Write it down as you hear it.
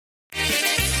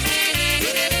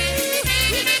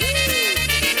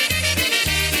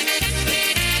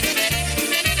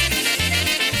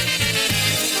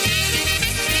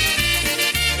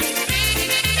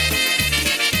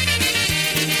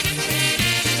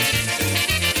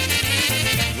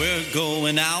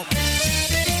going out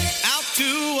to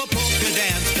a polka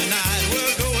dance tonight.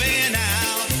 We're going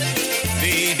out,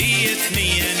 baby, it's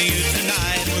me and you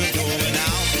tonight. We're going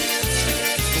out,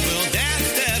 we'll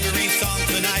dance to every song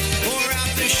tonight. Pour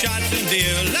out the shots and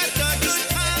beer, let the good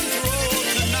times roll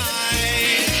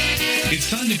tonight. It's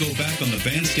time to go back on the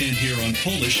bandstand here on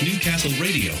Polish Newcastle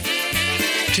Radio.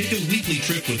 Take a weekly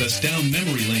trip with us down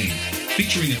memory lane,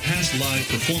 featuring a past live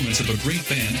performance of a great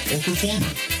band or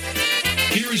performer.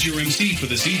 Here is your MC for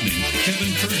this evening,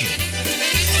 Kevin Kurgel.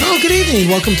 Oh, good evening.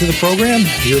 Welcome to the program.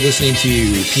 You're listening to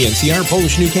PNCR,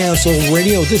 Polish Newcastle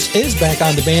Radio. This is Back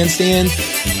on the Bandstand.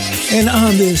 And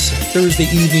on this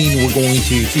Thursday evening, we're going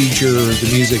to feature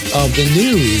the music of the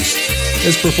News.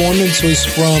 This performance was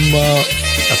from a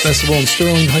festival in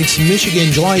Sterling Heights,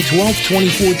 Michigan, July 12th,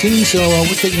 2014. So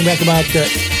we're taking back about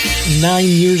 9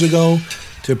 years ago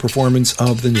to a performance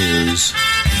of the News.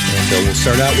 And we'll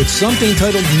start out with something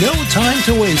titled No Time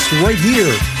to Waste right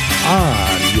here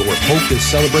on your Polka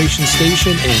Celebration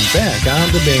Station and Back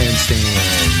on the Bandstand.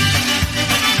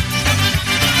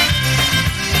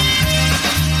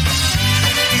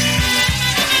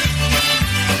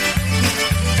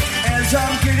 As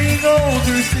I'm getting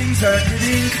older, things are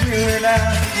getting clearer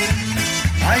now.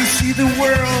 I see the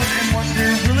world and wonder,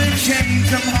 will it change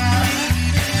somehow?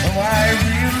 Oh, I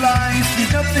realize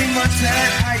there's nothing much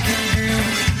that I can do.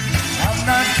 I'm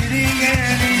not getting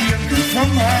any younger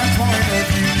from my point of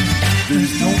view.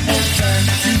 There's no more time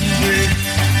to wait.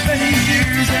 Many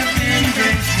years have been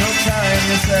wasted, no time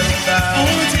to settle down.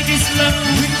 Oh, take it slow.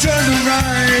 Enjoy the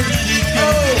ride.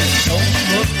 Oh, don't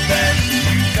look back.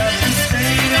 You got to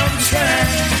stay on track.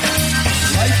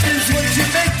 Life is what you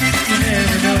make it, you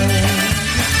never know.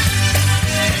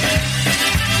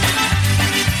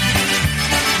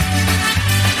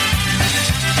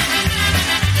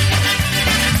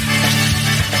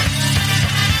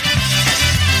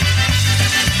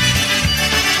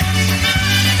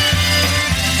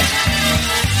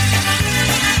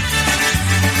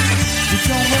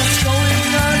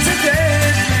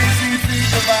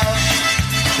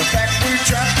 The backward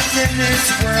traffic in this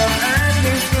world, and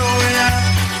there's no way out.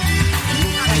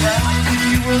 Look around and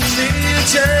you will see a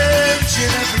change in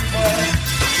everyone.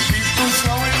 People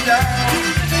slowing down,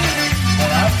 but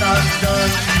I'm not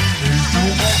done. There's no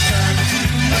more time to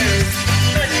waste.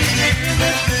 Many years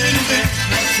have been missed,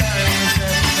 no time to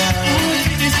settle down.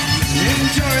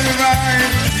 Enjoy the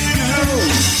ride. No,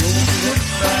 don't look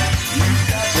back. You've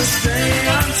got to stay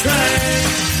on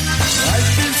track.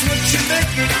 Life is what you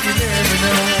make it, you never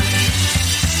know.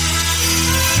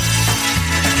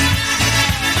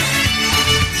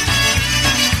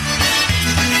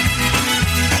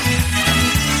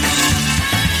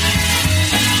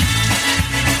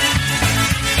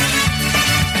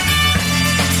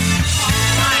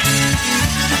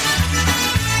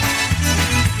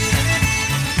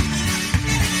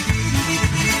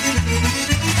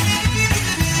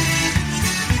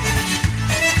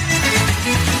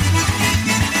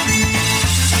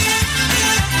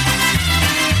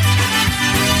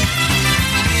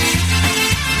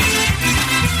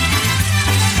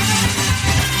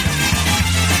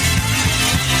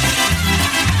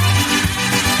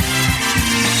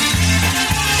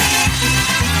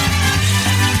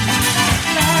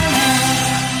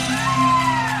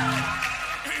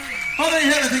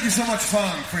 So much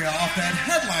fun for you off that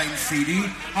headline CD,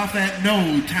 off that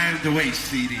No Time to Waste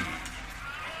CD. All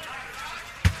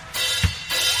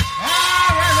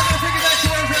right, we're going to take it back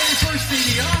to our very first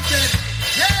CD, off that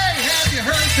Hey, Have You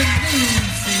Heard the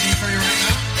News CD for you right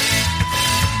now.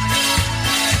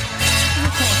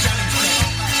 We'll call Johnny's show.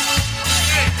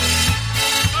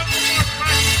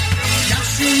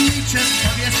 Jasunicze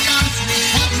sobie skarżni,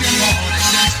 powiem o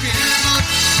się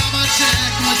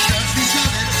zobaczek, masz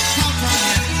wizory,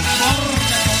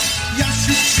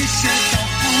 Jasiu się do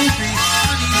kupi,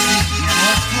 ani nie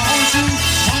otworzył,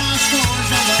 a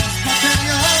spojrzał z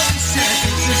baterią i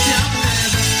się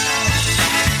diabłem.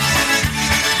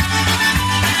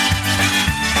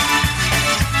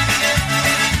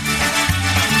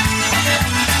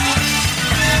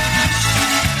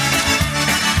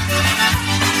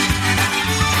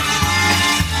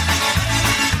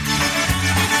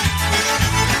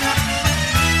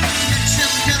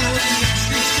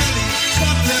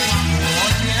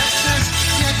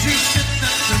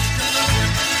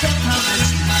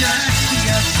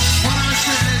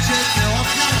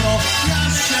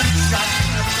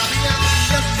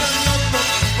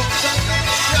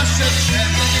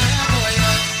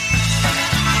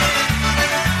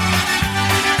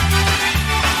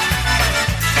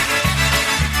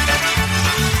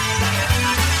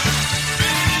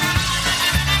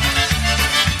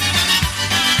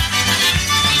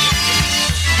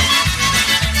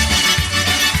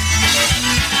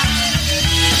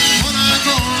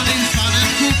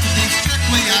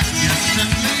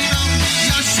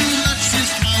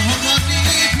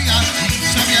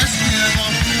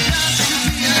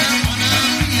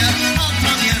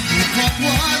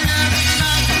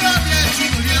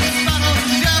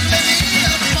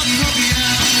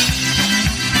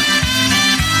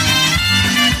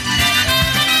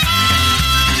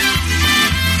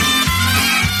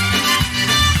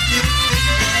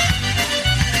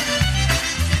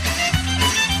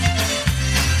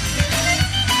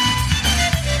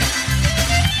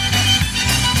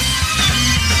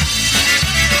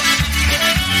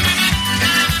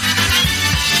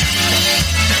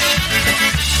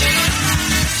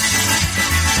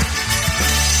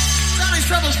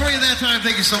 time.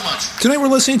 Thank you so much. Tonight we're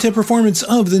listening to a performance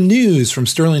of The News from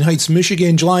Sterling Heights,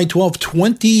 Michigan, July 12,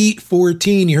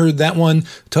 2014. You heard that one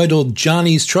titled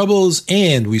Johnny's Troubles,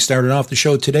 and we started off the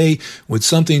show today with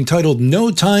something titled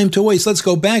No Time to Waste. Let's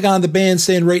go back on the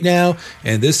bandstand right now,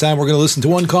 and this time we're going to listen to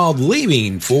one called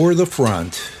Leaving for the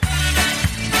Front.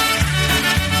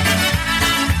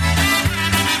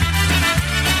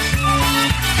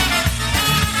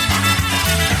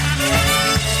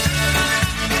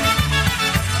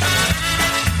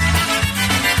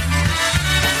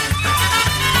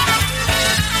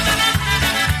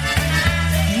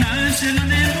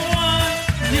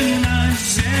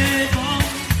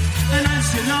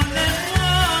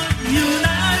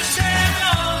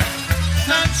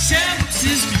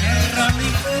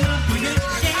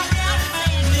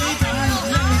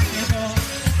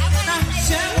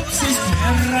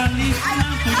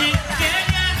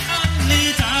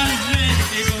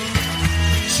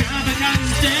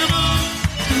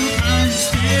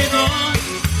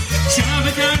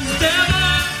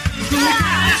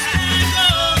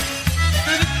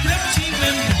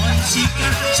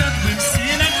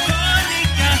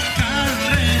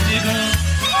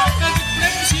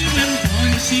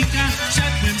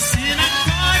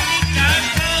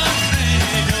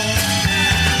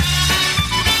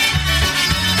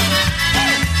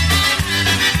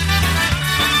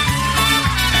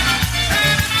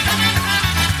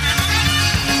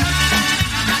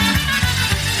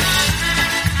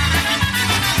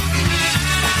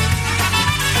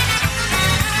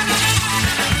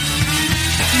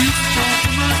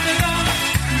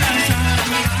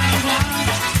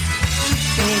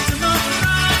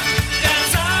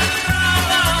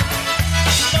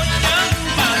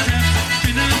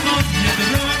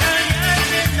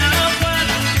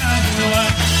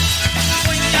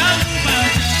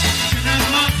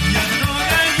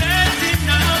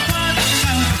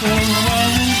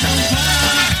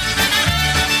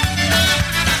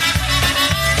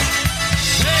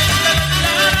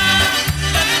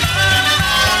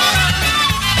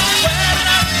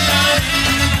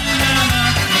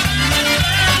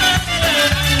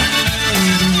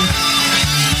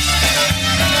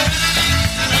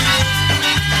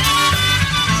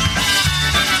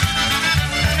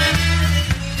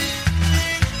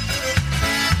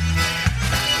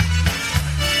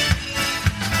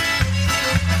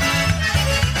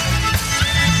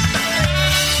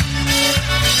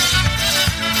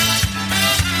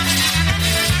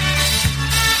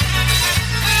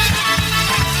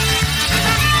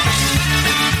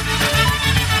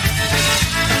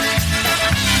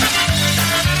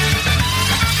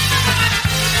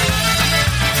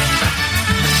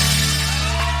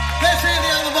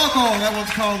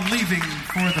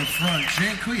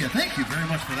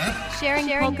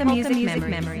 Sharing polka music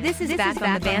memories. This is Back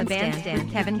on the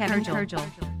Bandstand, Kevin Turgel.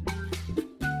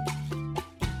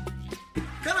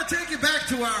 Gonna take you back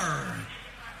to our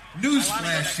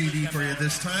Newsflash CD for you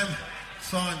this time.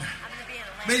 Song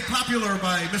made popular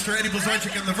by Mr. Eddie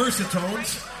Blazonczyk and the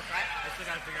Versatones.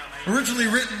 Originally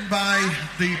written by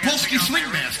the Polski Swing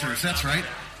Masters, that's right.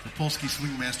 The Polski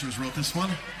Swing Masters wrote this one.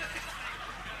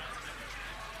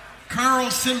 Karl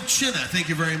Simchina, thank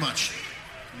you very much.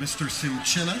 Mr.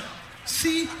 Simchina.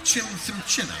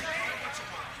 Simchina.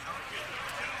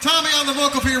 Tommy on the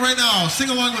vocal for you right now. Sing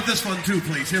along with this one too,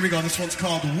 please. Here we go. This one's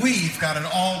called We've Got It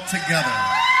All Together.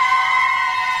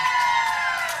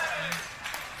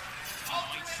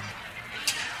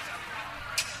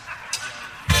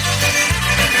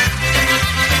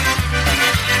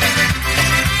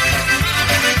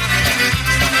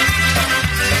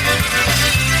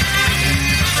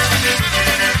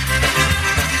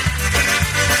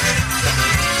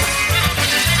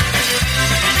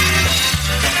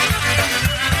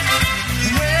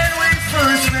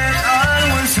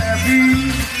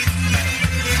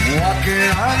 Walking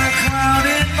on a cloud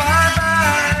in my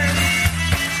mind.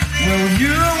 Well,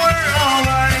 you were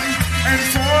alright, and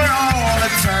for all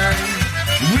the time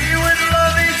we would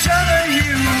love each other,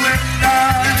 you and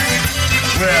I.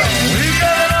 Well, we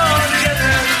got it all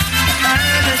together,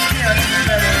 and it's getting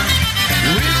better.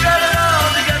 We got it all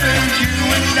together, you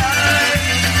and I.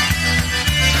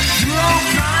 Through all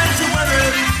kinds of weather,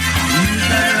 we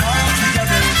got it all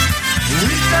together.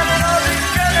 We got it all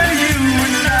together, you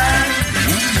and I.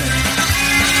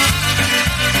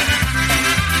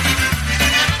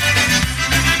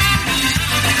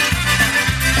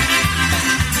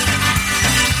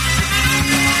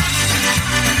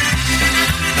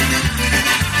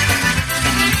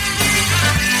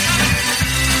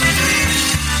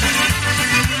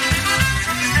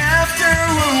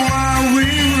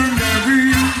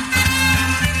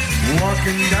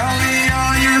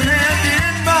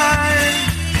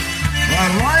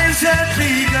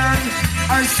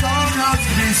 my song has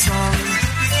to be sung.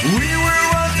 We were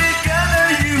one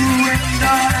together, you and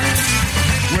I.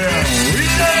 Well, we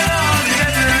got it all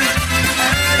together,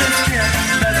 and it's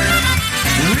getting better.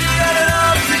 We got it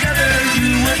all together,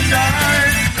 you and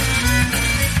I.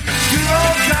 Through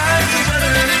all kinds of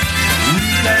weather, we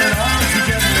got it all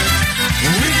together.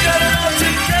 We got it all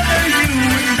together, you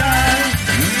and I.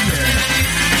 Yeah.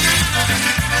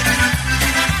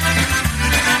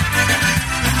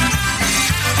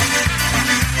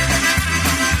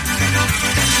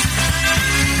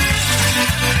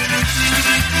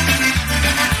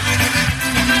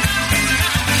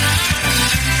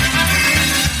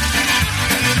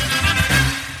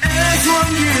 As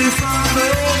one year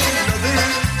follows another,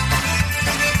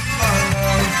 our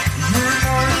love grew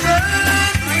more than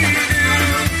we knew.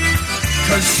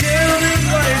 'Cause sharing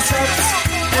life's ups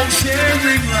and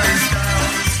sharing life's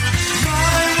downs,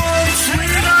 my one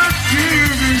sweetheart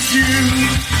here is you.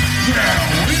 Now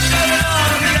we got it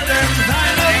all together, 'cause I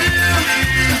love you.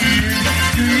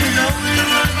 Do you know you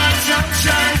are my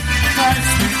sunshine, my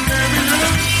sweet baby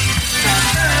love?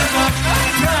 Forever,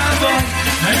 forever,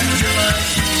 and your life.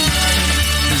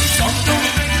 This song don't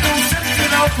make no sense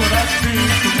at all, but I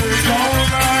think the words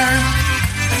alright.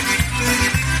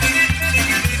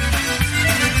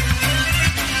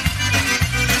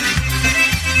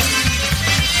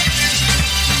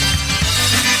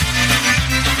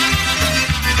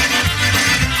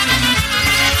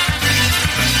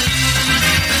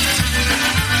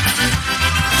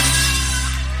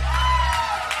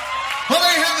 Well,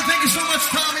 there you have it. Thank you so much,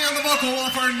 Tommy, on the vocal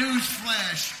off our news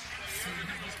flash.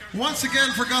 Once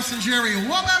again, for Gus and Jerry,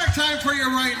 what better time for you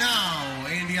right now?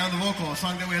 Andy on the vocal, a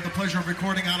song that we had the pleasure of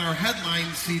recording on our headline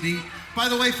CD. By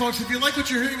the way, folks, if you like what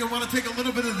you're hearing and want to take a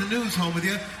little bit of the news home with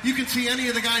you, you can see any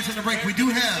of the guys on the break. We do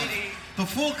have the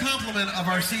full complement of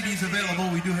our CDs available.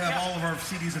 We do have all of our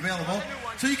CDs available.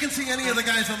 So you can see any of the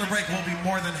guys on the break. We'll be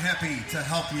more than happy to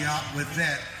help you out with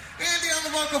that. Andy on the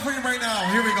vocal for you right now.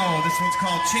 Here we go. This one's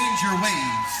called Change Your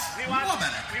Ways. We want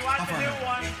to do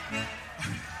one.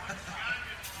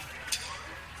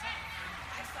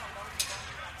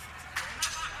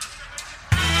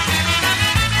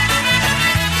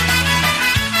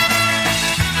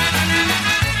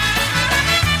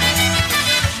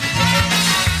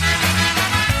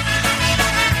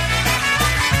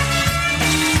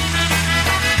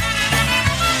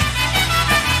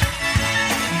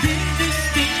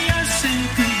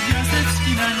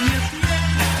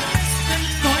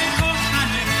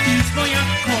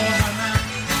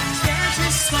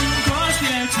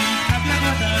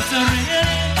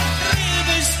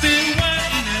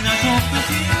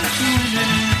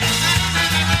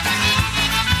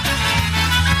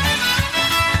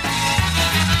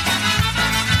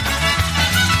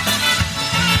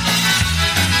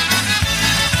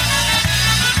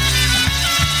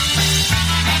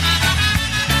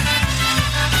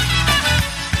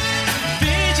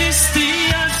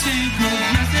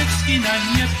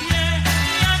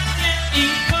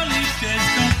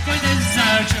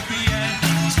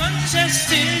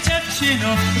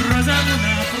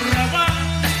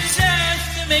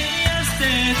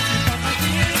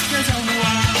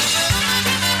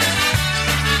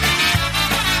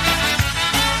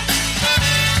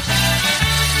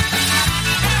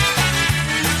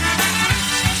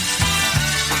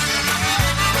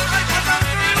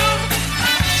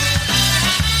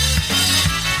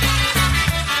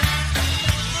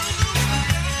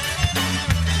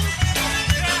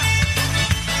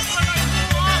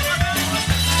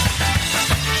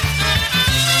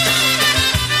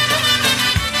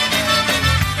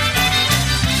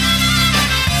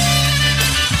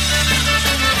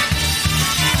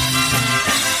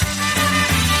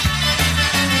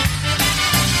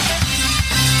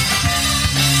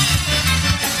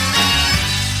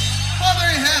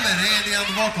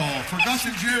 For Gus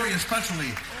and Jerry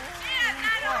especially.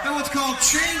 That one's called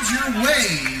Change Your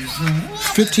Ways.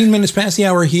 15 minutes past the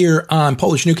hour here on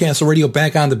Polish Newcastle Radio,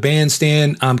 back on the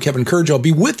Bandstand. I'm Kevin Kurge. I'll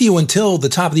be with you until the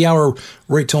top of the hour,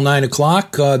 right till 9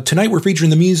 o'clock. Tonight we're featuring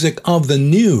the music of The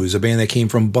News, a band that came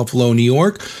from Buffalo, New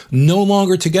York. No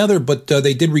longer together, but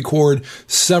they did record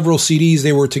several CDs.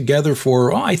 They were together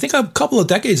for, I think, a couple of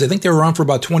decades. I think they were on for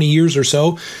about 20 years or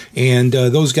so. And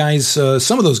those guys,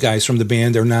 some of those guys from the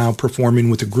band are now performing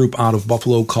with a group out of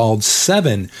Buffalo called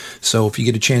Seven. So if you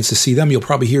get a chance to see them, you'll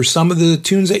probably hear some of the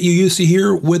tunes that you used to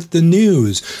hear with the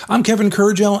news. I'm Kevin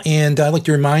Kurgel, and I'd like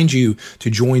to remind you to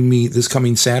join me this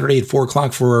coming Saturday at 4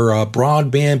 o'clock for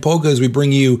Broadband Polka as we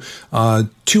bring you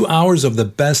 2 hours of the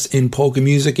best in polka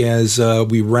music as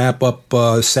we wrap up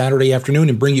Saturday afternoon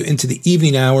and bring you into the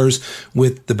evening hours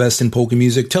with the best in polka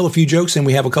music. Tell a few jokes, and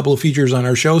we have a couple of features on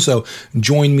our show, so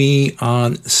join me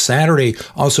on Saturday.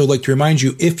 Also, I'd like to remind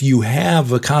you, if you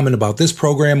have a comment about this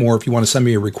program or if you want to send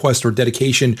me a request or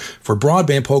dedication for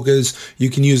Broadband Polkas, you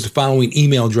can use the following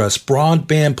email address,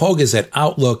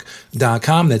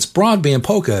 broadbandpolkas@outlook.com. That's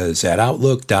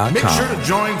broadbandpolkas@outlook.com. Make sure to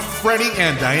join Freddie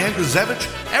and Diane Guzevich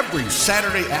every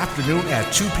Saturday afternoon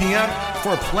at 2 p.m.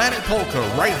 for Planet Polka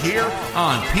right here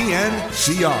on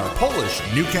PNCR,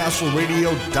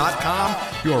 PolishNewcastleRadio.com,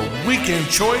 your weekend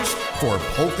choice for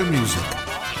polka music.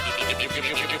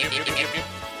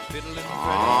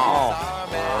 Oh,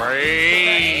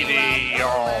 radio.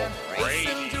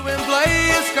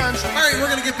 All right, we're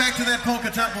going to get back to that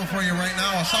polka tempo for you right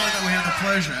now, a song that we have the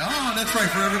pleasure. Oh, that's right,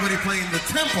 for everybody playing the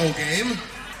tempo game.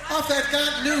 Off that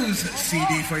Got News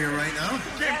CD for you right now.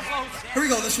 Here we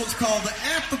go, this one's called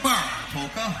At the Bar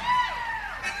Polka.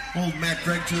 Old Matt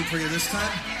Gregg tune for you this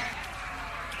time.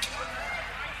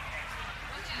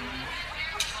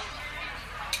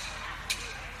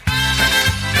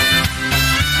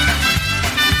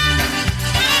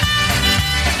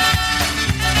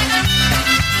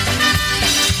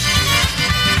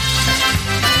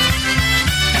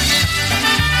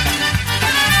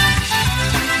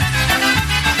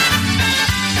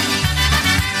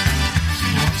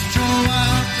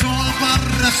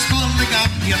 Kolega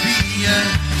mnie bije,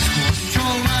 z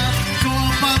kościoła do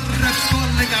barra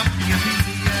kolega mnie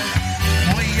bije.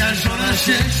 Moja żona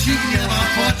się zimniała,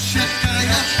 poczeka,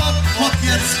 ja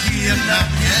Popielski na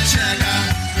mnie czeka.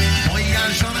 Moja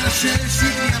żona się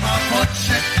zimniała,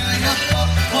 poczeka, ja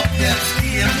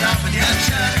Popielski na mnie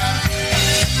czeka.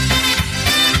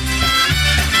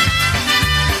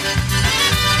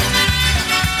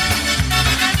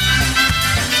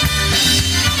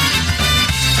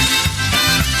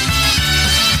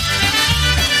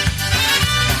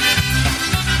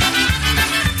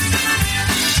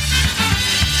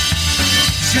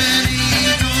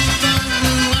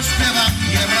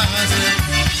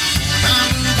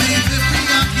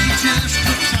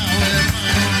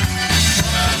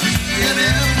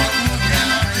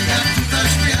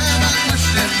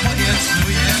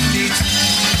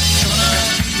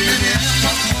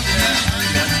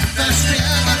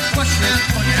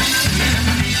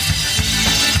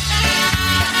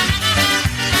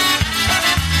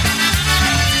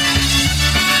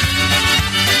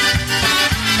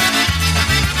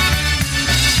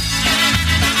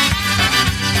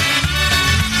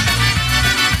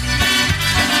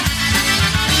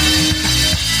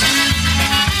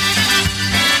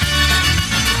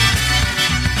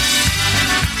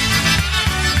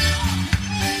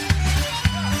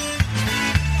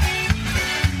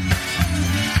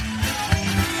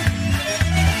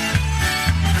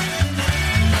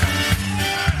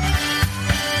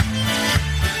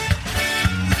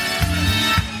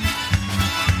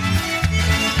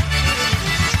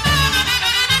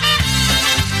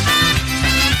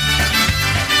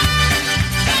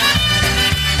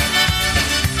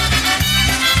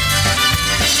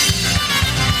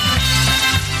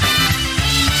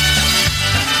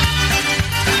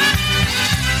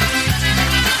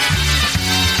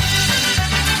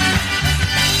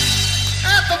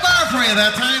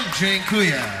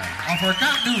 Kuya, off our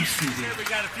Got News CD. We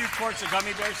got a few quarts of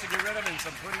gummy bears to get rid of and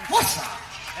some pudding. What's up?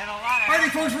 And a lot of... Alrighty,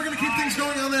 folks, we're going to keep things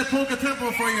going on that polka tempo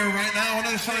for you right now.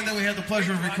 Another song that we had the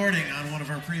pleasure of recording on one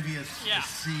of our previous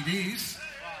CDs.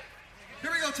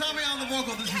 Here we go, Tommy on the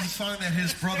vocal. This is a song that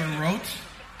his brother wrote.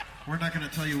 We're not going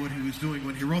to tell you what he was doing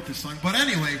when he wrote this song. But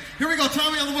anyway, here we go,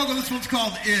 Tommy on the vocal. This one's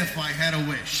called If I Had a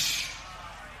Wish.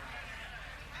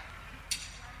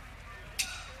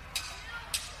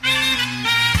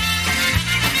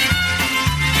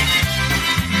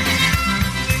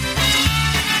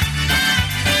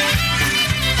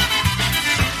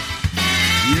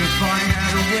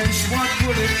 What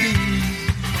would it be?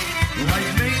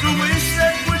 I'd make a wish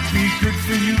that would be good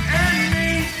for you and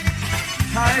me.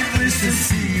 I'd wish to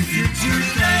see a future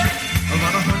day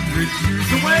about 100 years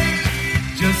away.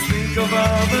 Just think of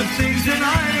all the things that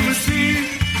I never see.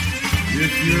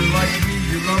 If you're like me,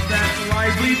 you love that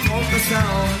lively polka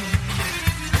sound,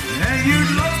 and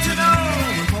you'd love to know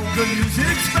where polka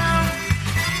music's found.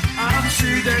 I'm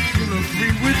sure that you'll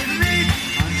agree with me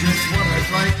on just what I'd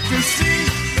like to see.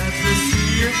 That's to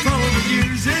see if polka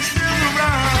music's still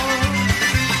around.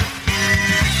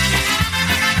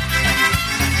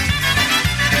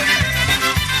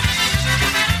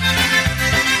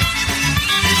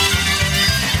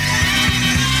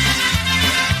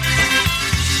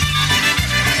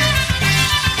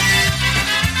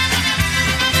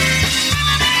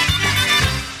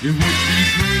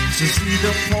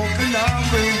 the polka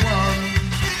number one.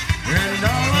 And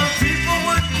all the people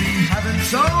would be having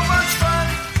so much fun.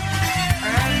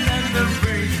 And then the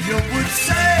radio would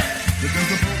say,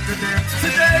 there's a polka dance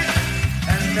today.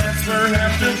 And that's where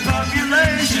half the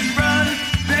population run.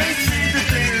 They say that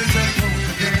there's a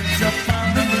polka dance up on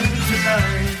the moon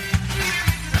tonight.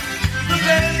 The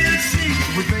band you see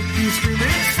would make you scream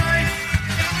and fight.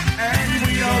 And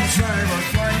we all drive our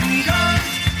flying cars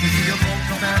to see a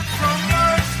polka band from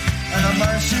Mars. And a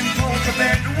Martian polka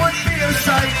band would be a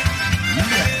sight.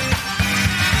 Yeah.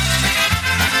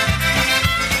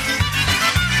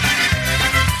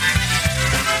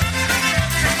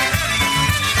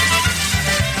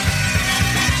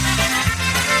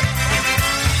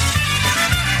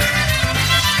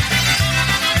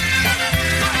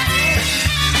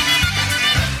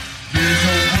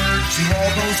 To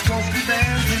all those polka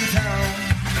bands in town,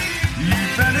 you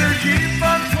better keep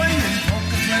on playing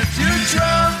polkas as you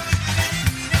drum.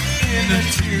 In the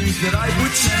tunes that I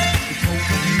would sing, the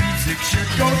polka music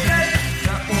should go dead.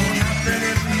 That won't happen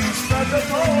if you start the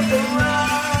polka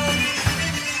around.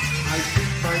 I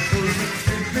think my early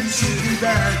statement should be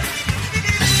that,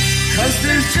 'cause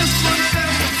there's just one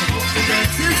thing the polka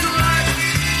dance is alive.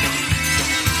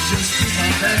 Just keep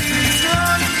on dancing,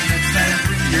 son. It's time to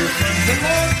bring your friends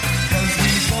along. 'Cause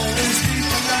we've always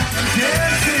people that can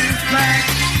dance is back.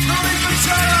 Tony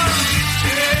Patel!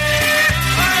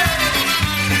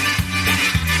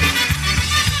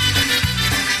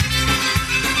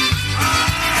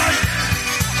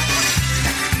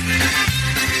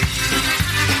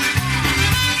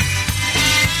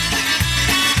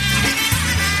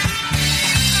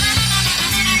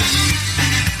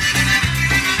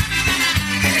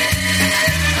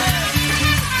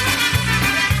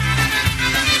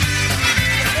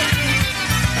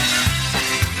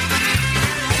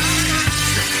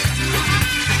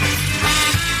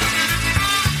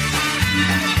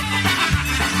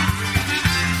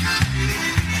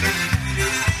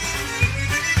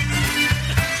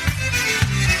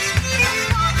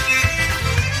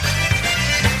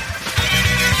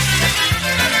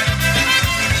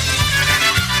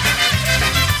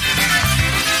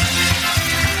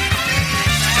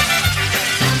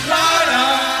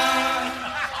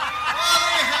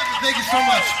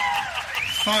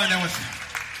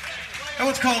 That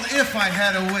one's called If I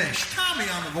Had a Wish. Tommy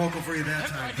on the vocal for you that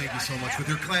time. Thank you so much with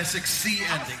your classic C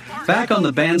ending. Back on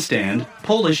the bandstand,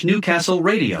 Polish Newcastle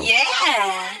Radio.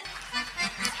 Yeah!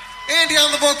 Andy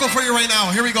on the vocal for you right now.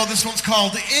 Here we go. This one's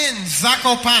called In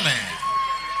Zakopane.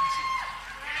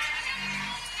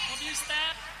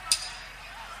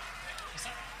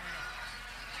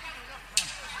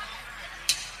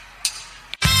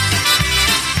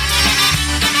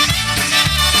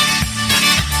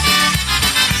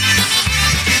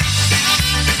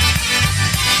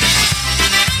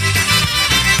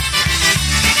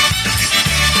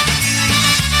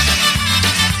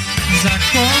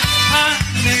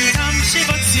 Zakopane tam się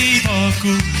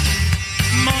wokół.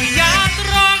 Moja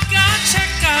droga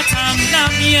czeka tam na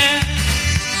mnie.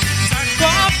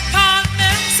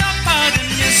 Zakopanym zapadem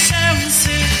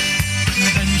miesięcy.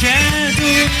 Będzie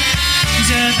tu,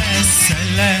 gdzie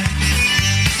wesele.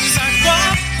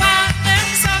 Zakopanym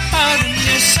zapadem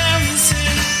miesięcy.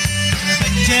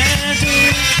 Będzie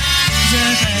tu,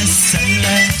 gdzie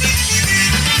wesele.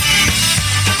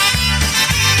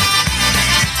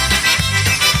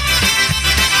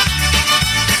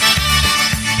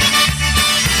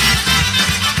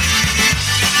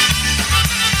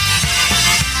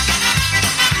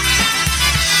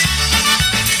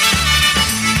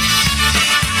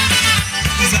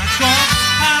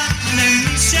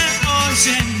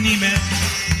 Ożenimy,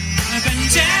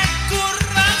 będzie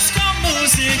kuracką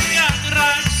muzyka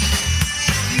grać.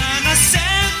 Na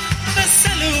naszym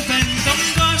weselu będą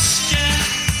goście,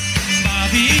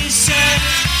 bawi się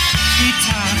i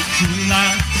tak hula.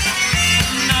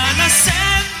 Na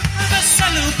naszym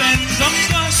weselu będą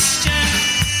goście,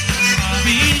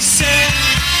 bawi się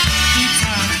i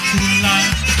tak hula.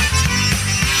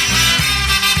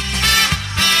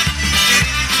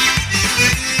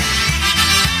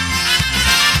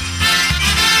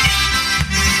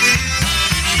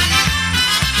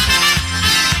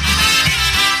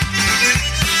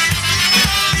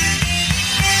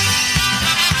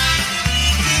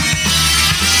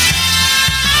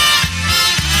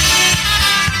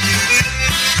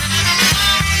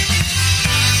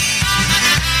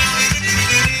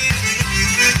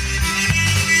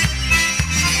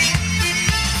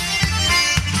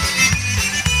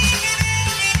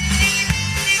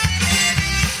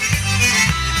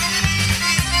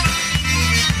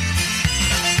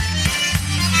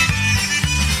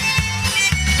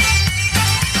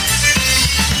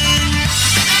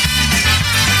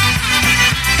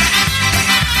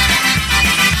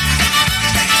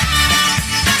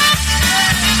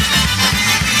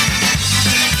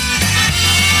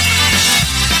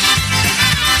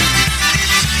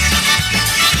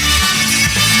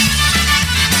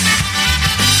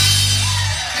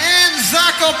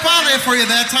 play it for you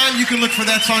that time. You can look for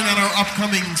that song on our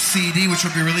upcoming CD, which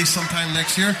will be released sometime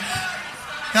next year.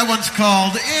 That one's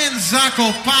called In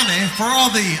Zakopane. For all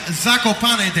the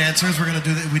Zakopane dancers, we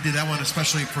did that one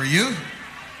especially for you.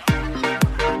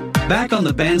 Back on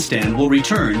the Bandstand will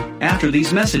return after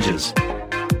these messages.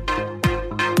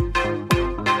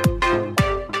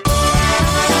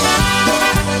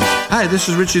 Hi, this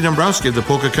is Richie Dombrowski of the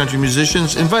Polka Country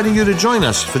Musicians, inviting you to join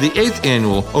us for the 8th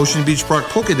annual Ocean Beach Park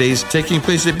Polka Days, taking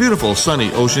place at beautiful,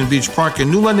 sunny Ocean Beach Park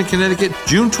in New London, Connecticut,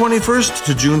 June 21st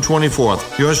to June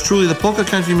 24th. Yours truly, the Polka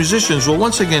Country Musicians, will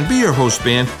once again be your host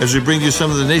band as we bring you some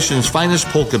of the nation's finest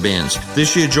polka bands.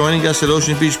 This year, joining us at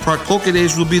Ocean Beach Park Polka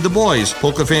Days will be the Boys,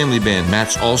 Polka Family Band,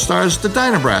 Matt's All-Stars, the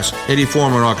Dynabrass, Eddie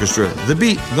Foreman Orchestra, The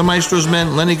Beat, the Maestro's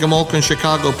Men, Lenny Gomolka and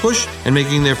Chicago Push, and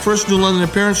making their first New London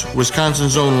appearance,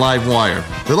 Wisconsin's own Live Wire.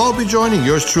 They'll all be joining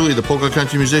yours truly, the Polka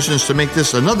Country Musicians, to make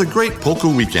this another great polka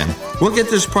weekend. We'll get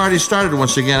this party started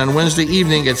once again on Wednesday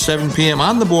evening at 7 p.m.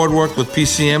 on the boardwalk with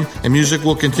PCM, and music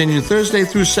will continue Thursday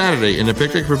through Saturday in the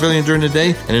Picnic Pavilion during the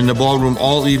day and in the ballroom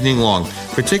all evening long.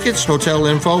 For tickets, hotel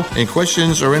info, and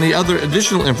questions or any other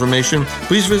additional information,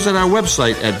 please visit our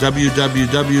website at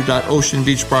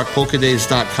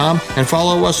www.oceanbeachparkpolkadays.com and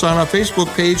follow us on our Facebook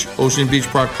page, Ocean Beach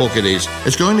Park Polka Days.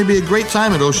 It's going to be a great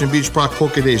time at Ocean Beach Park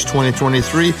Polka Days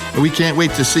 2023, and we can't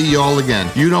wait to see you all again.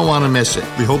 You don't want to miss it.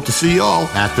 We hope to see you all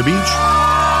at the beach.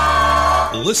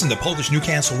 Listen to Polish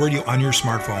Newcastle Radio on your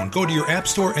smartphone. Go to your app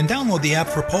store and download the app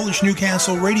for Polish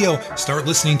Newcastle Radio. Start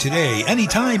listening today,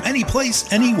 anytime, any place,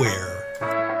 anywhere.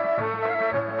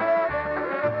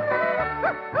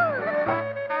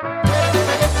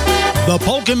 The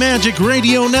Polka Magic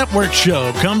Radio Network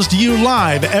Show comes to you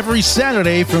live every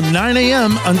Saturday from 9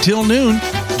 a.m. until noon.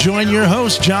 Join your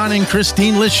hosts, John and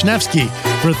Christine Lishnevsky,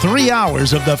 for 3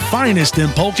 hours of the finest in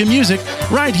polka music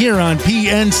right here on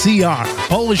PNCR,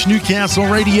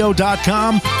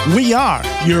 PolishNewcastleRadio.com. We are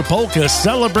your polka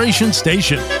celebration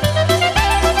station.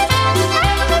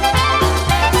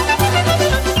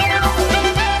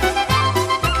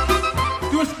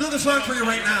 Another song for you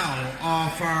right now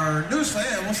off our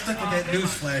Newsflash. We'll stick with that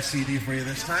Newsflash CD for you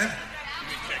this time.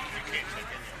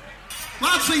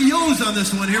 Lots of yo's on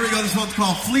this one. Here we go. This one's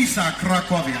called Flisa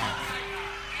Krakowia.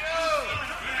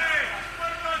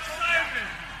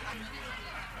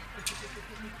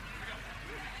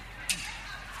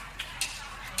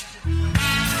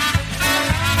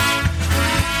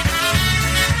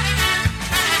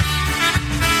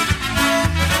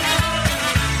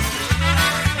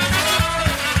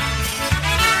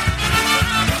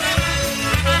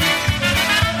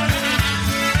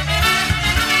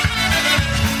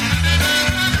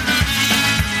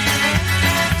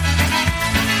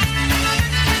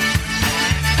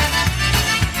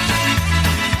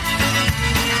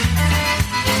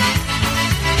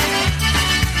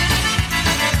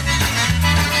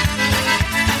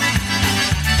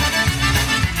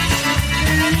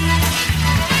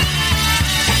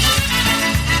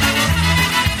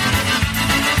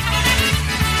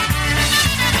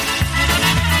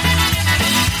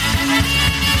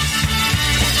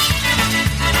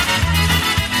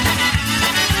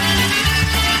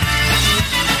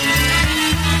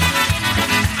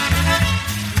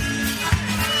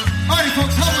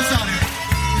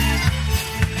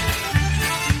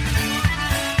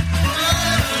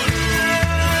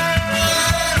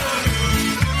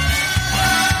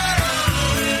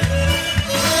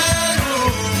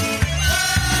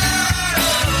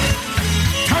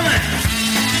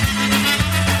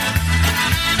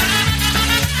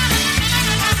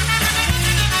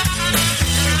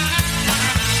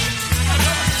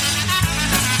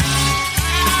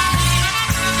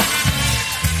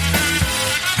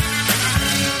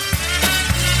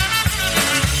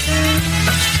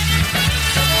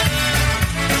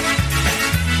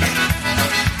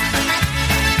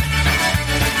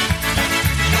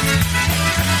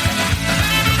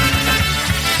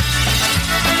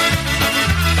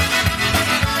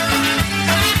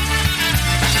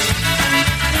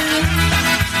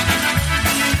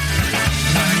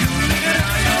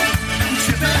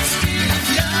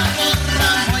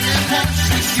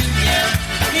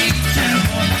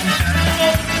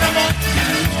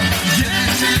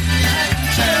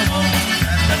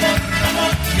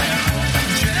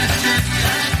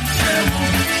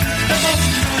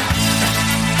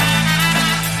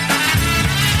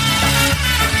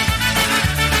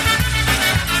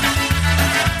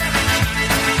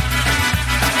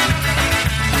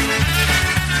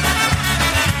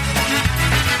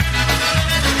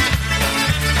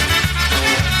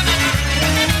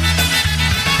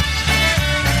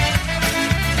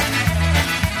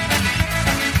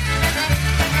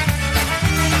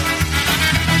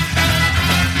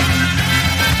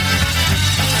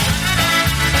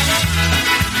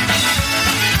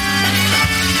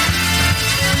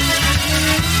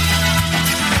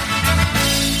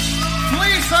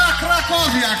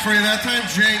 for you that time.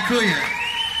 Dziękuję.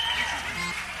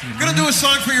 I'm going to do a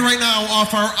song for you right now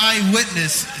off our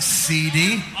Eyewitness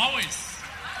CD. Always.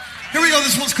 Here we go.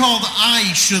 This one's called I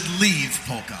Should Leave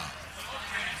Polka.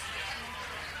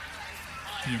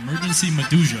 The emergency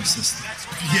Medusa system.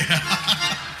 Yeah.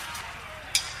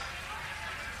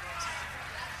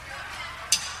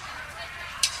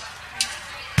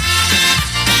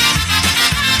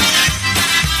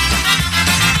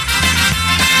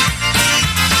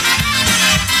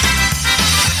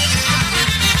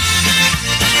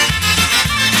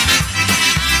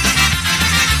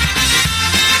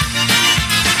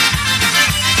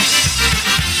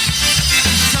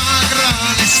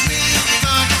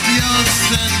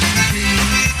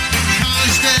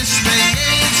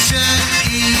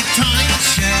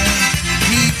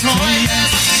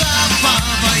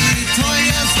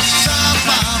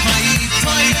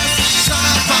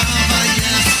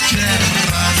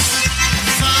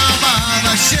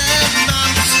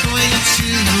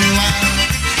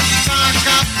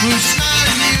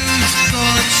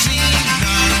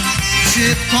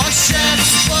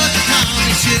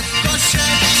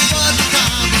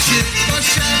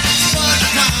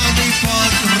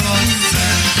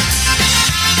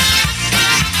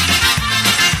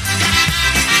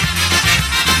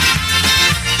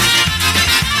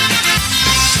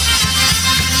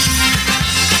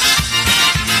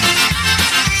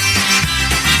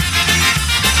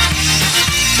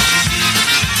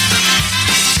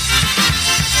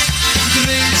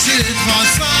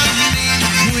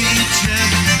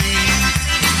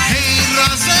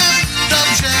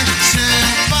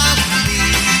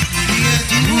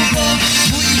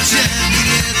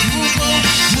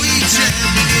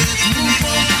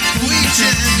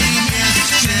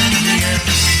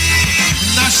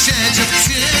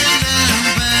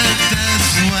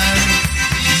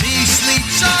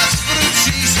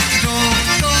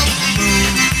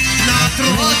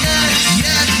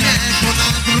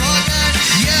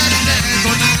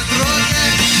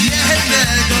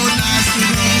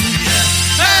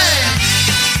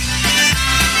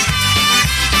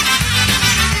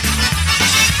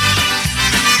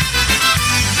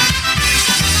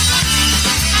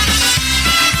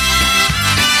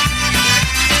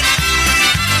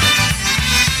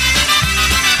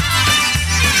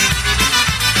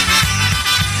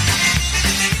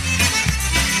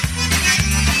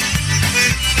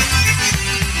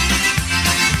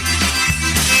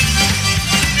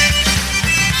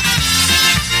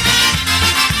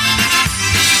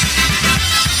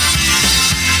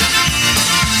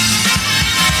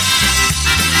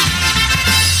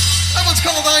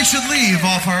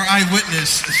 Off our Eyewitness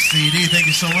CD. Thank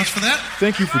you so much for that.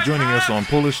 Thank you for joining us on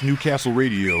Polish Newcastle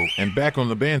Radio and back on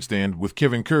the bandstand with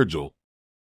Kevin Kurdziel.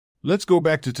 Let's go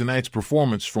back to tonight's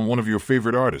performance from one of your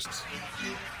favorite artists.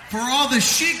 For all the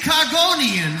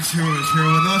Chicagonians who is here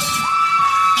with us.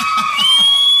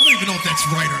 I don't even know if that's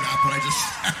right or not, but I just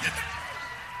said it.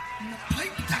 And the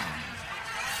pipe down.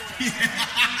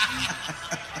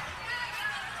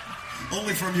 Yeah.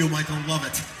 Only from you, Michael. Love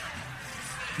it.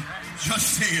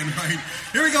 Just saying, right?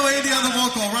 Here we go, Andy on the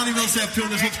vocal. Ronnie Millsap tune.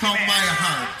 This one's called My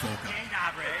Heart Polka.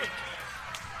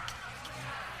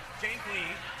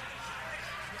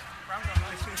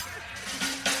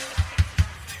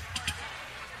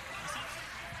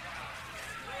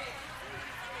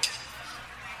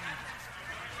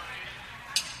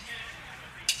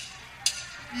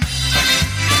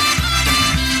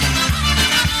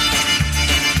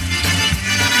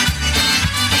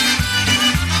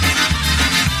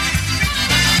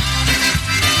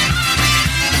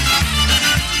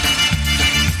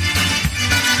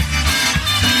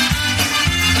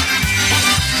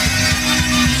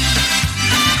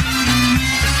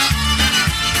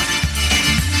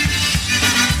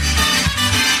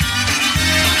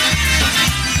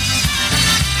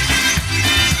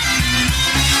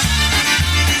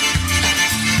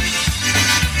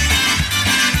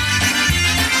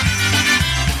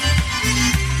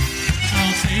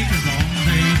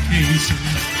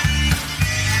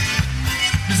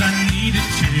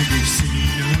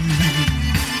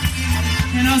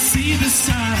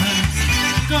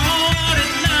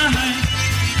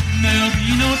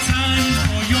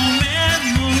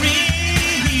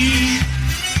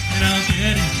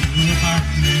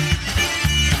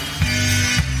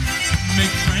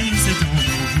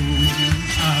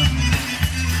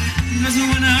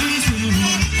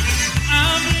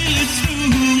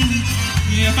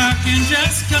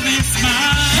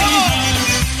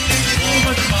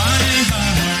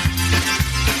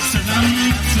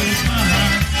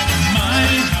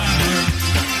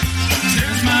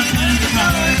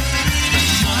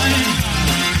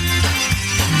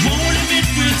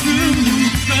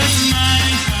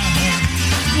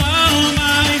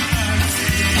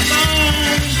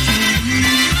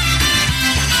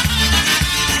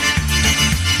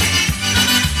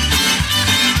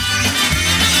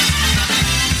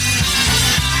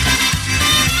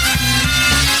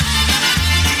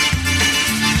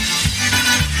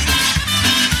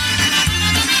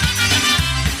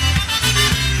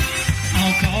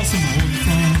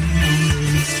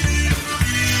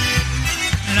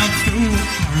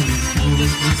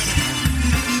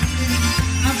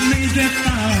 I've made that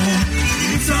vow.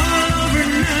 It's all over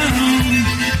now.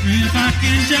 If I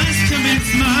can just commit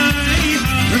my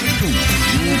heart,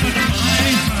 but my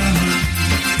heart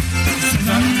says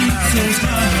I'm not so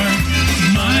smart.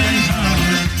 My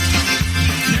heart,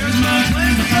 there's my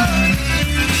plan to part.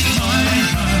 My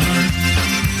heart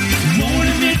won't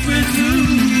admit we're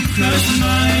through, 'cause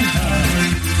my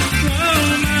heart, oh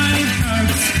my heart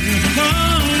still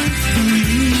belongs to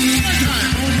you.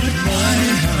 Oh, but my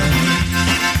heart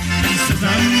says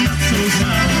I'm not so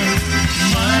smart.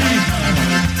 My heart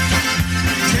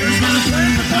tears my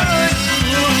plan apart.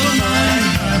 Oh, my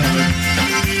heart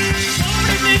won't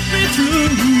admit me true,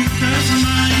 'cause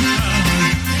my heart,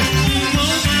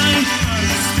 oh, my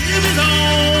heart still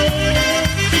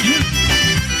belongs to you.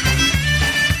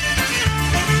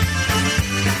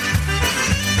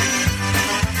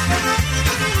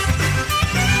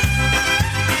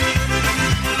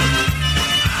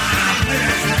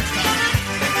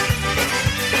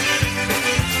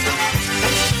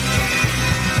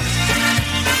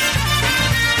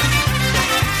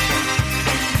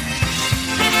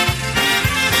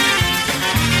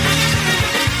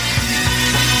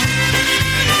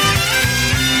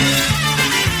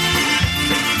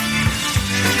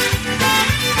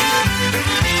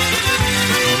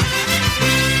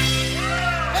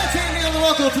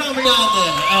 Tommy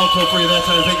on the alto for you that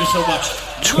time. Thank you so much.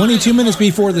 22 minutes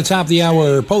before the top of the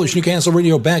hour, Polish Newcastle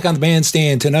Radio back on the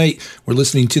bandstand. Tonight, we're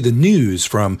listening to the news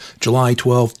from July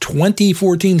 12,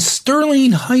 2014,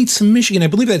 Sterling Heights, Michigan. I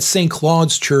believe that's St.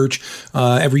 Claude's Church.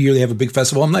 Every year they have a big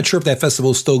festival. I'm not sure if that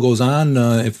festival still goes on.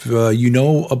 If you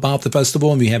know about the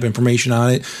festival and you have information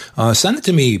on it, send it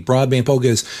to me,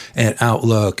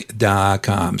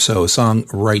 broadbandpolkas@outlook.com. So a song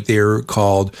right there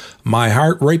called My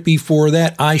Heart. Right before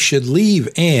that, I Should Leave.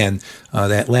 And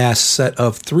that last set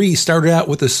of three started out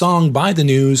with a song by the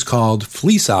news called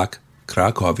Flisak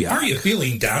Cracovia. Are you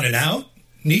feeling down and out?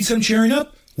 Need some cheering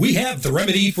up? We have the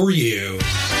remedy for you.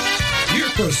 Your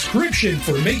prescription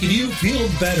for making you feel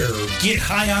better. Get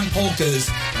high on polkas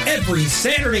every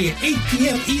Saturday at 8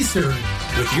 p.m. Eastern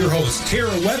with your hosts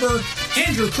Tara Weber,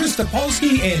 Andrew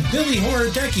Christopolsky, and Billy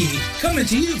Horodecki, coming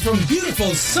to you from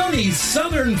beautiful sunny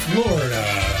southern Florida.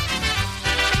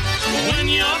 When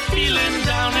you're feeling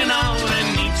down and out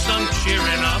and need some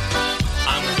cheering up,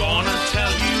 I'm gonna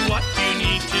tell you what you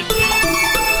need to do.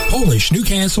 Polish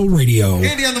Newcastle Radio.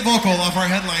 Andy on the vocal off our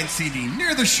headline CD,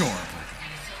 Near the Shore.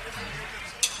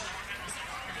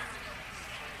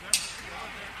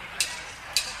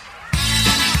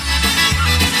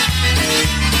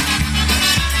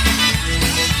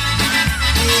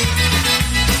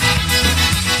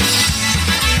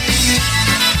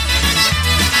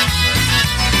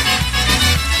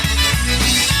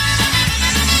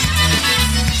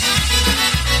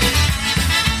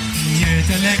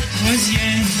 Niedaleko z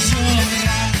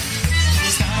jeziora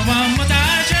stała młoda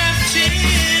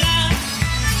dziewczyna,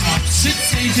 a przy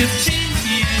tej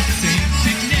dziewczynie, tej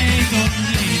pięknej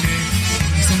doliny,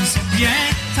 są sobie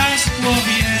taż w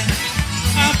głowie,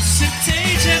 a przy tej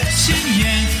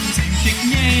dziewczynie, tej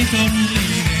pięknej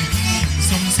doliny,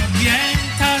 są sobie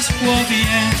taż w głowie,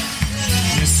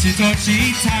 jest to ci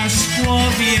taż w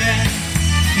głowie,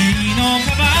 wino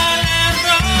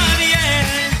kawalerowie.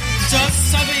 Co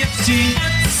sobie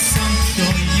przyjadą do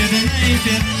jednej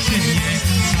dziewczynie,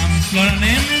 tam w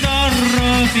szklanym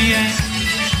dorowie.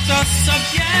 Co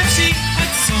sobie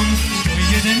przyjadą do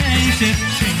jednej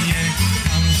dziewczynie,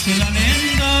 tam w szklanym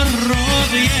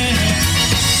dorowie.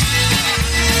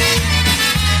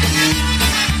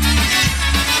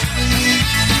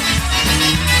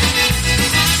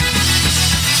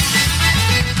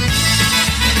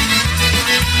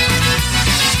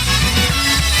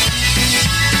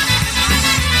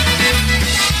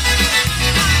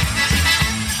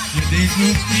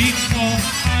 Mówi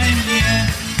kochaj mnie,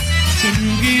 co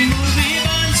drugi mówi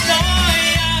bądź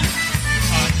moja,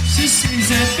 a wszyscy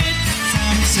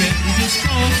zapytam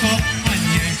serduszko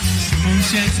kochanie, czemu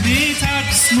się mi tak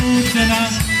smutna,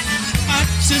 a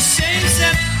wszyscy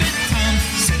zapytam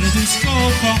serduszko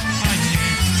kochanie,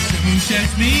 czemu się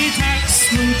mi tak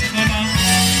smutna,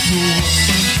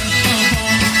 miłością przed tobą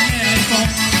niebo,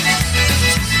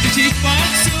 ci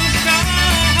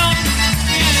podsłucham,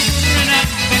 nie górna.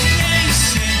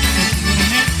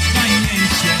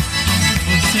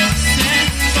 Serce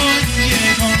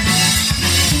twojego,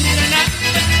 które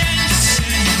najfajniejsze,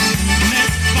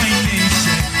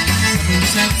 najfajniejsze,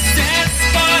 serce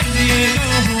twojego.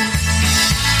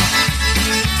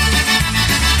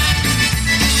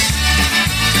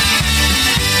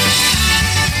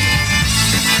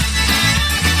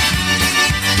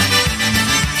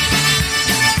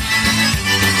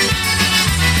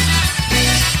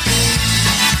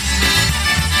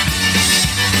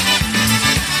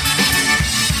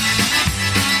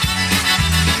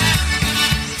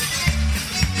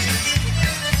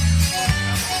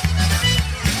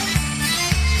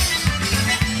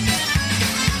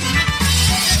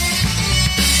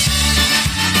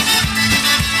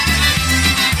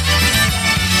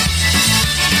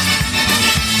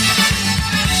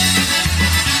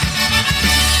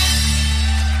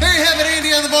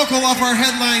 vocal off our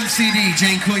headline CD,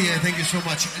 Jane Kuya, thank you so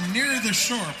much. Near the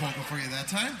Shore polka for you that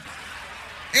time.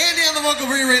 Andy on the vocal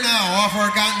for you right now off our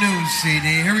Got News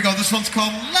CD. Here we go. This one's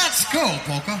called Let's Go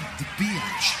Polka. The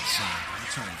Beach song.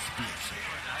 That's right, it's the Beach song.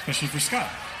 Especially for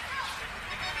Scott.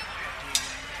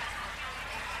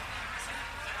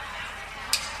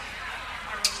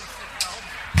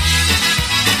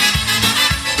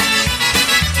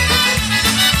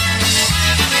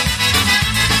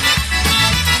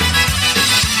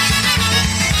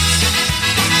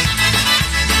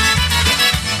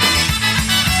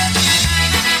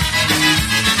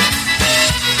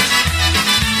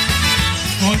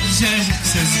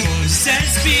 Chcę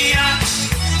zbijać,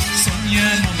 co nie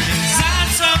mamy za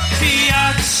co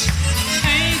pijać.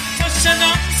 Ej, to się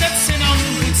nam ze syną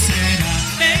bucyna.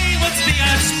 Ej,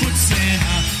 odbijać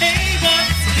bucyna. Ej,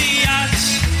 odbijać.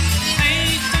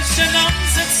 Ej, to się nam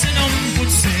ze syną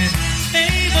bucyna.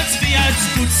 Ej, odbijać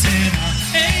bucyna.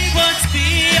 Ej,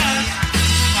 odbijać.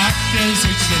 A gdy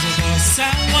życie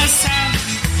została sam,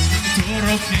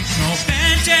 którą piękno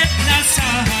będzie na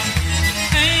sam.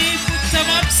 Ej, buta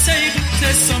mapsej,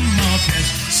 buta samopiesz.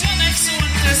 Zionek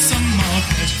słodny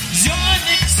samopiesz.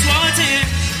 Zionek słody.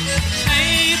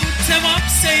 Ej, buta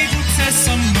mapsej, buta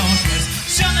samopiesz.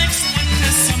 Zionek słodny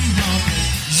samopiesz.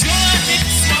 Zionek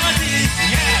słody.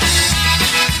 Yeah!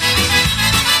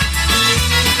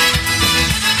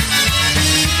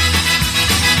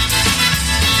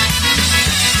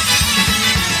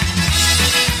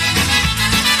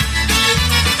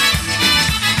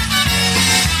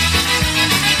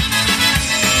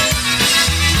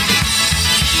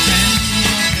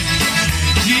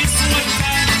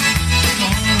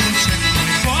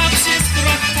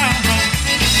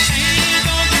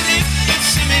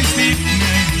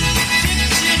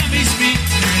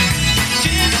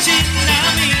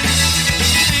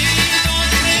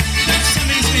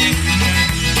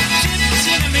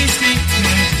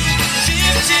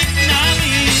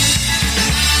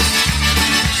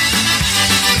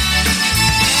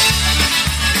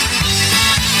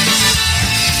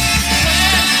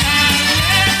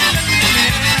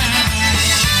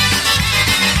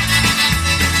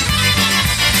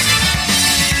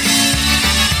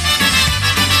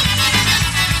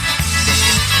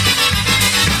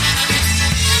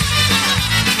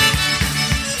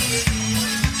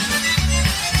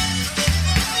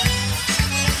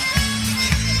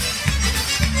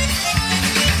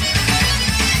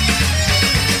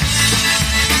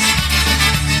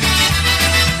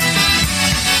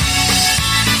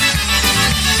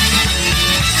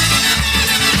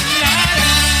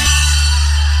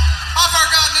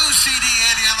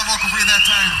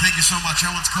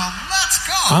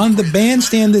 On the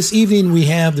bandstand this evening, we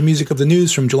have the music of the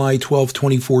news from July 12,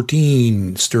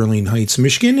 2014, Sterling Heights,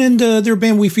 Michigan, and their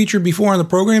band we featured before on the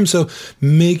program, so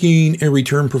making a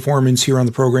return performance here on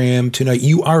the program tonight.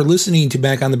 You are listening to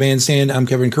Back on the Bandstand. I'm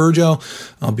Kevin Kurgel.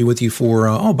 I'll be with you for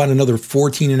about another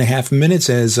 14 and a half minutes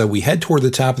as we head toward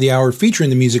the top of the hour, featuring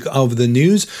the music of the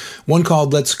news. One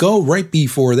called Let's Go, right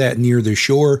before that, Near the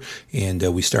Shore, and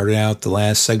we started out the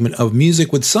last segment of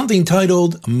music with something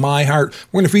titled My Heart.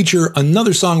 We're going to feature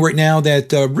another song right now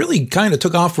that really kind of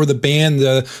took off for the band.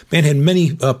 The band had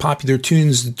many popular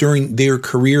tunes during their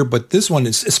career, but this one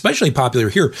is especially popular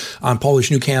here on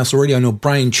Polish Newcastle Radio. I know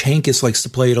Brian Chankis likes to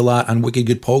play it a lot on Wicked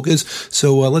Good Polkas.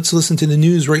 So let's listen to the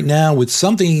news right now with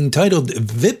something titled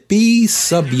Vypij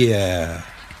sobie.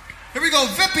 Here we go,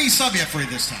 Vypij sobie for you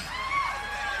this time.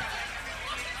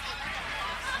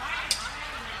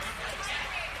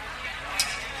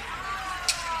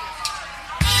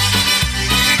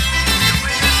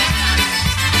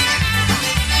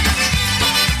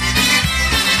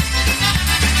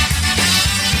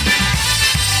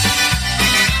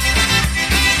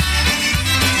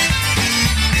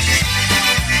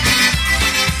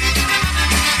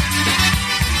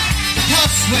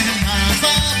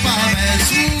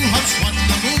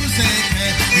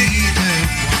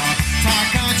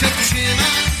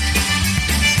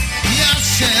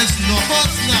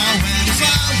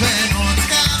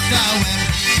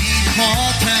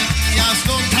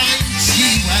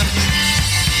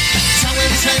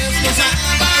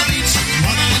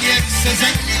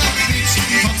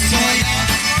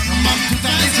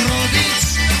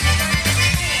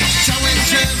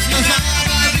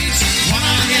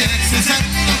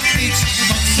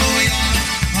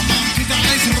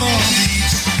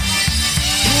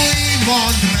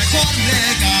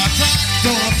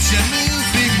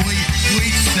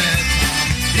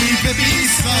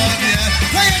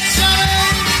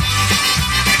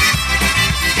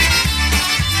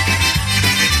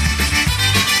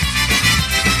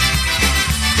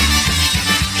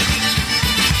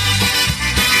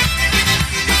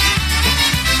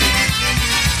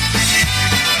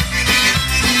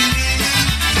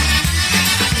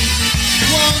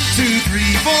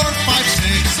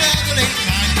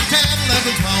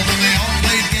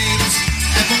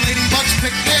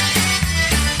 picnic.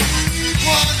 1,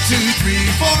 2, 3,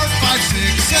 4, 5,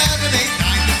 6, 7, 8,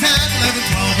 9, 10, 11,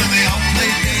 12, and they all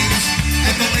played games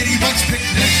at the Ladybugs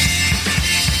picnic.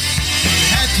 They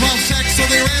had 12 sacks, so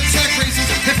they ran sack races.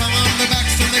 They fell on their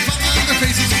backs and they fell on their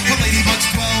faces. The Ladybugs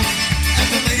 12 at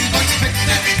the Ladybugs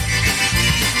picnic.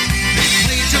 They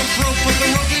played jump rope, but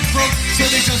the rope it broke, so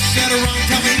they just sat around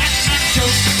telling knock-knock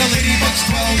jokes. The Ladybugs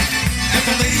 12 at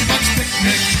the Ladybugs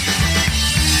picnic.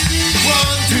 1,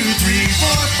 2, 3, 4,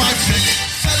 5, 6,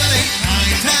 7, 8,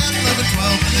 9, 10, 11,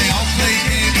 12, and they all played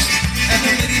games at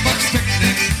the Ladybugs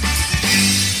picnic.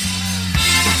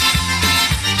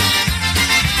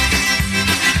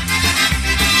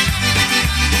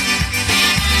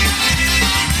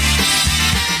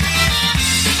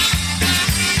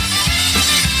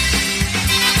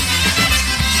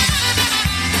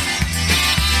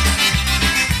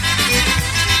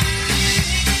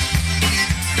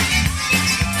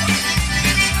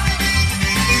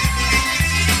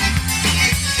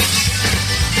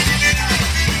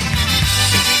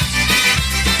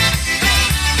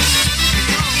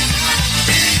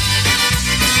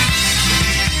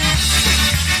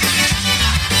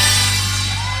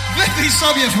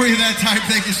 Subbia for you that time.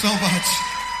 Thank you so much.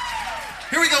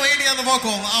 Here we go, Andy on the vocal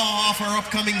off our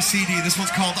upcoming CD. This one's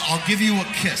called I'll Give You a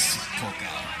Kiss polka.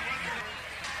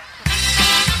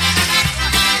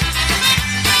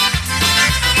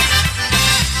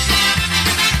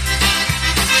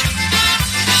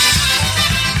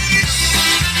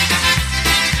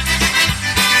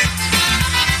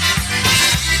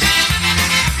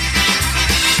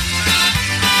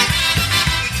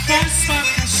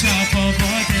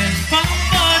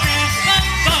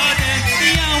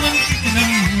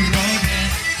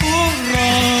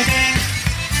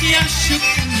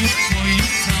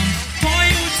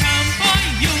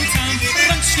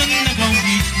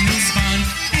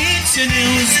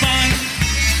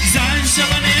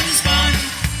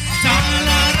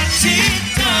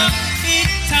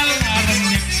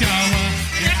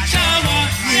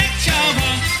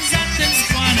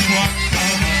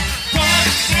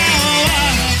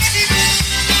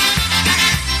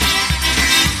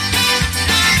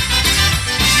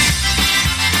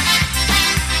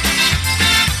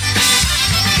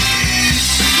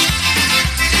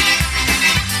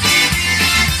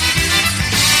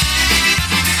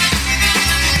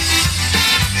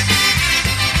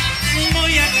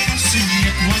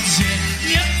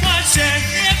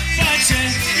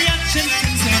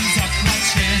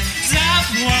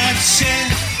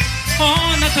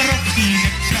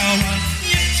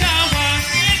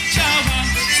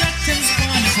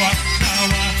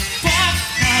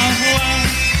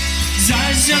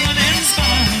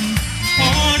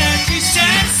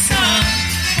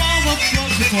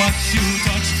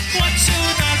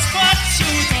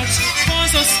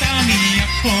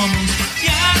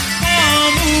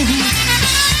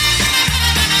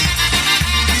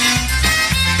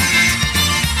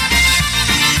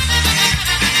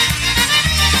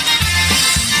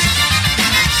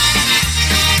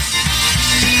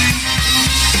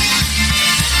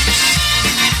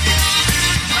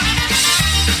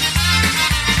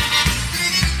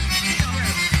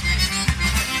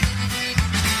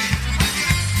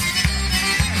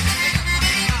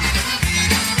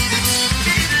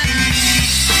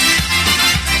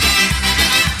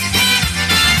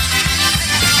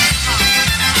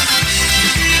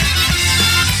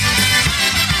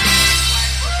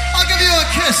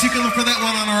 You can look for that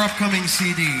one on our upcoming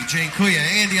CD. Jane Kuya,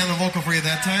 Andy on the vocal for you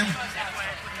that time.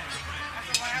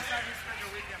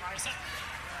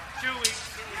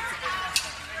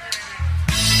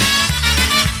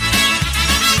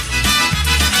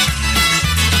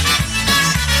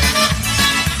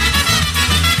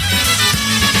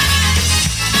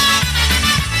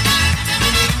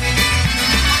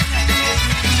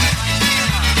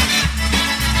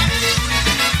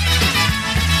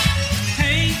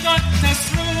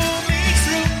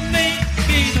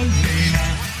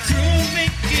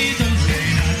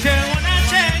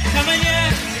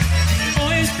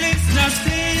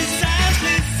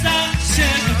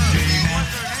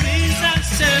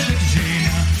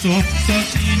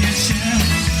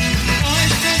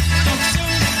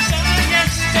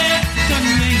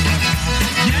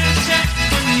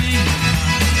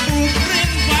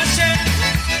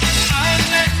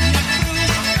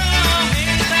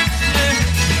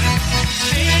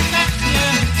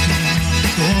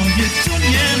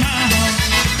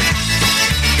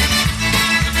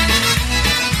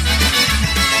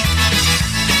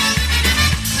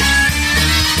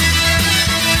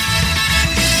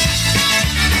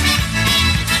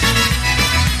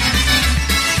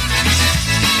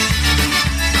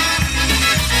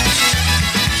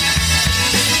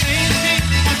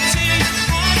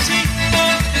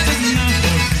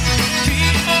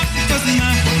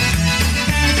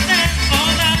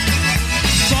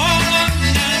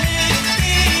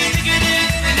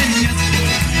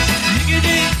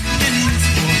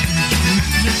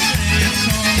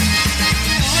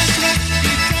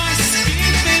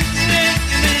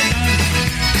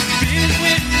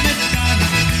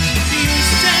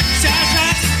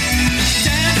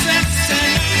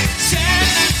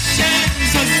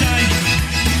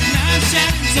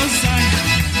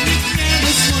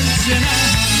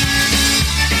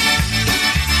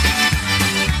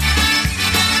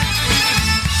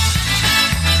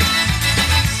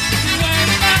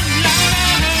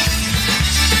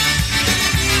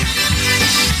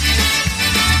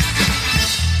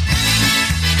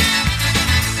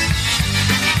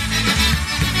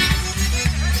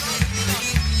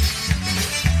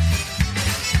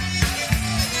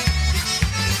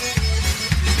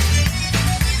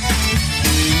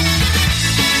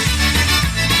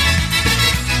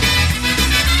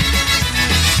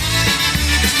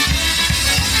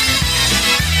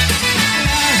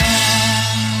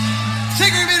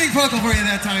 vocal for you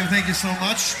that time. Thank you so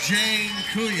much, Jane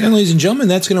Kuya. And ladies and gentlemen,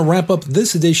 that's going to wrap up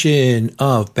this edition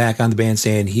of Back on the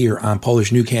Bandstand here on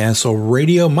Polish Newcastle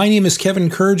Radio. My name is Kevin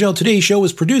Kurgel. Today's show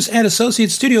was produced at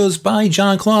Associate Studios by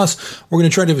John Kloss. We're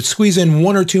going to try to squeeze in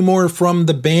one or two more from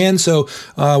the band. So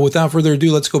without further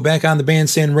ado, let's go back on the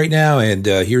bandstand right now. And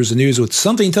here's the news with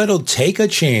something titled Take a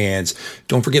Chance.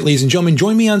 Don't forget, ladies and gentlemen,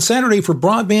 join me on Saturday for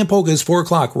Broadband Polkas, 4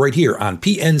 o'clock, right here on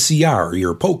PNCR,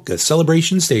 your polka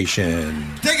celebration station.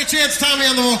 Take a chance, Tommy,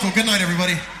 on the vocal. Good night,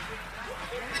 everybody.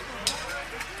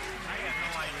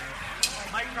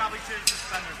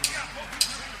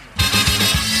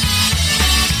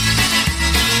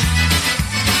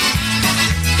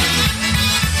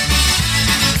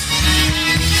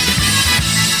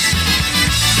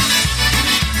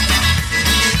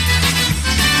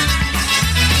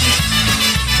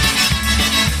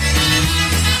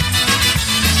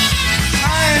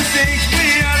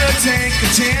 Take a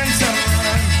chance on.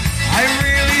 I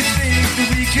really think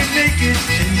that we can make it,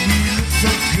 and we look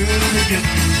so good together.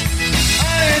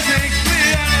 I think we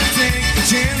ought to take a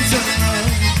chance on.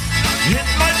 It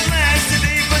might last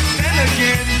today, but then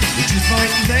again, it just might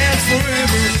last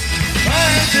forever. I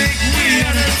think we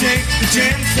ought to take the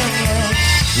chance on love.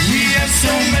 We have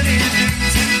so many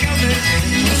things in common, and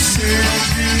we'll share our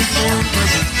dreams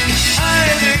forever. I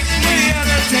think we ought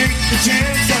to take the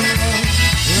chance on love.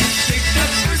 Let's take the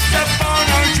first step on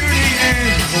our journey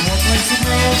and we'll walk like some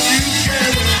road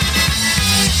together.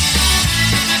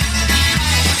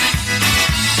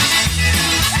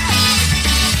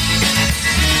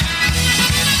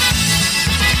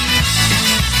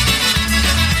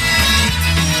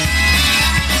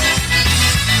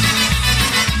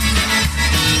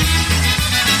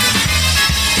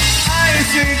 I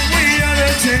think we ought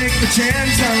to take a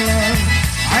chance on love.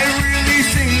 I really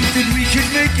think that we can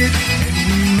make it, and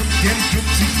we look and good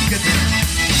together.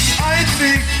 I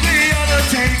think we ought to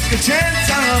take a chance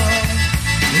on love.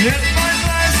 It might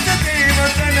last a day,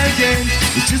 but then again,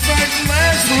 it just might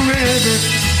last forever.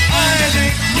 I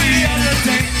think we ought to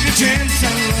take a chance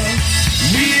on love.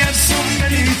 We have so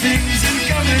many things in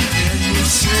common, and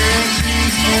we'll share our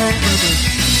dreams forever.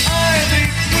 I think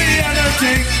we ought to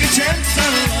take a chance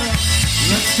on love.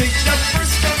 Let's take the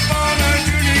first step on our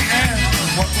journey and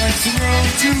walk like some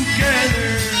road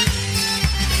together.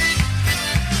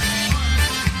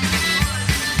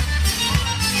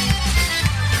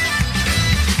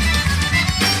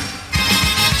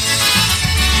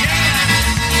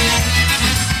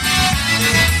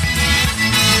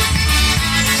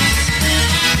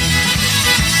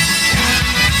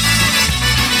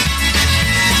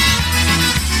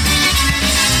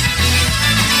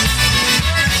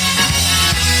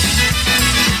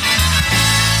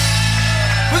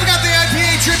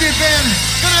 Tribute band.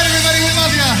 Good night, everybody. We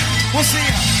love ya. We'll see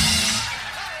ya.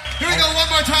 Here we go. One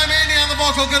more time, Andy on the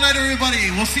vocal. Good night, everybody.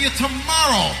 We'll see you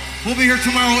tomorrow. We'll be here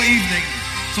tomorrow evening.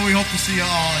 So we hope to see you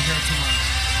all here tomorrow.